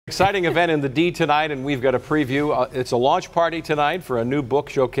Exciting event in the D tonight, and we've got a preview. It's a launch party tonight for a new book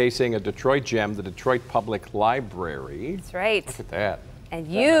showcasing a Detroit gem, the Detroit Public Library. That's right. Look at that. And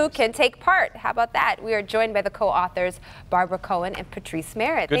you can take part. How about that? We are joined by the co-authors Barbara Cohen and Patrice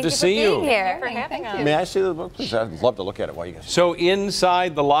Merritt. Good to see you. Thank you for being here. Thank you for having us. May I see the book, please? I'd love to look at it while you guys. So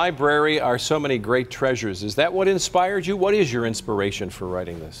inside the library are so many great treasures. Is that what inspired you? What is your inspiration for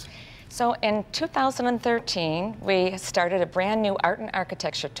writing this? So in 2013, we started a brand new art and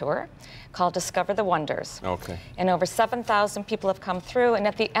architecture tour called Discover the Wonders. Okay. And over 7,000 people have come through. And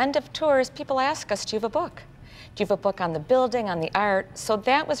at the end of tours, people ask us, do you have a book? Do you have a book on the building, on the art? So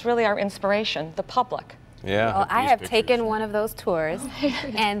that was really our inspiration, the public. Yeah. Well, I have taken one of those tours,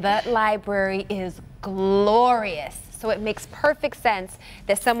 and that library is glorious. So it makes perfect sense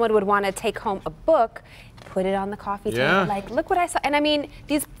that someone would want to take home a book, put it on the coffee table, like, look what I saw. And I mean,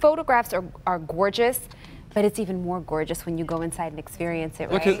 these photographs are gorgeous, but it's even more gorgeous when you go inside and experience it,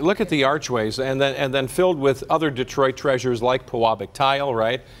 right? Look at the archways, and then filled with other Detroit treasures like Pewabic tile,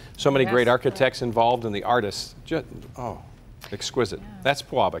 right? So many great architects involved, and the artists. Just, exquisite. Yeah. That's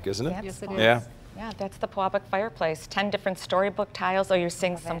Pewabic, isn't it? Yes, it is. Yeah. Yeah, that's the Pewabic fireplace. 10 different storybook tiles. Oh, you're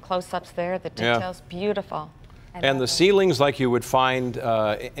seeing some close-ups there. The details, beautiful. And the ceilings like you would find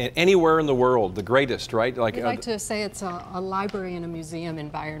anywhere in the world, the greatest, right? Like, I'd like to say it's a library and a museum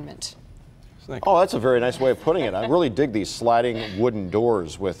environment. Oh, that's a very nice way of putting it. I really dig these sliding wooden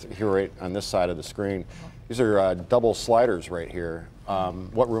doors with here right on this side of the screen. These are double sliders right here.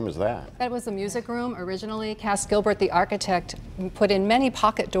 What room is that? That was the music room originally. Cass Gilbert, the architect, put in many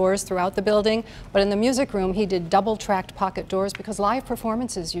pocket doors throughout the building, but in the music room he did double-tracked pocket doors because live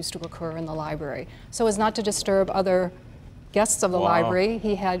performances used to occur in the library. So as not to disturb other guests of the library,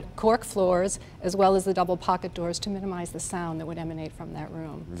 he had cork floors as well as the double pocket doors to minimize the sound that would emanate from that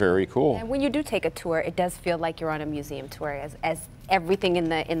room. Very cool. And when you do take a tour, it does feel like you're on a museum tour as everything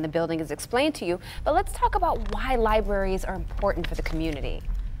in the building is explained to you. But let's talk about why libraries are important for the community.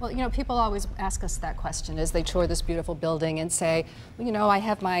 Well, you know, people always ask us that question as they tour this beautiful building and say, well, you know, I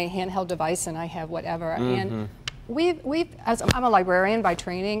have my handheld device and I have whatever. And I'm a librarian by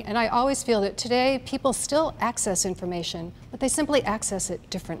training, and I always feel that today people still access information, but they simply access it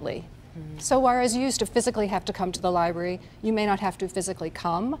differently. So whereas you used to physically have to come to the library, you may not have to physically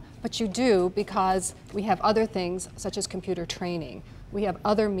come, but you do because we have other things such as computer training. We have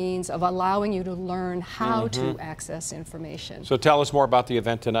other means of allowing you to learn how to access information. So tell us more about the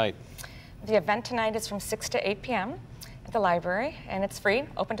event tonight. The event tonight is from 6 to 8 p.m. at the library, and it's free,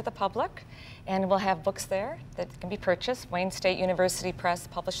 open to the public. And we'll have books there that can be purchased. Wayne State University Press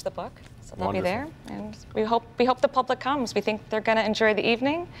published the book, so they'll be there. And we hope the public comes. We think they're going to enjoy the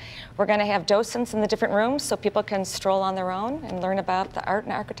evening. We're going to have docents in the different rooms so people can stroll on their own and learn about the art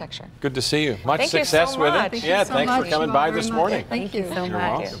and architecture. Good to see you. Much Thank success you so with much. it. Yeah, thanks for coming by this morning. Thank you so much. You're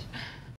welcome.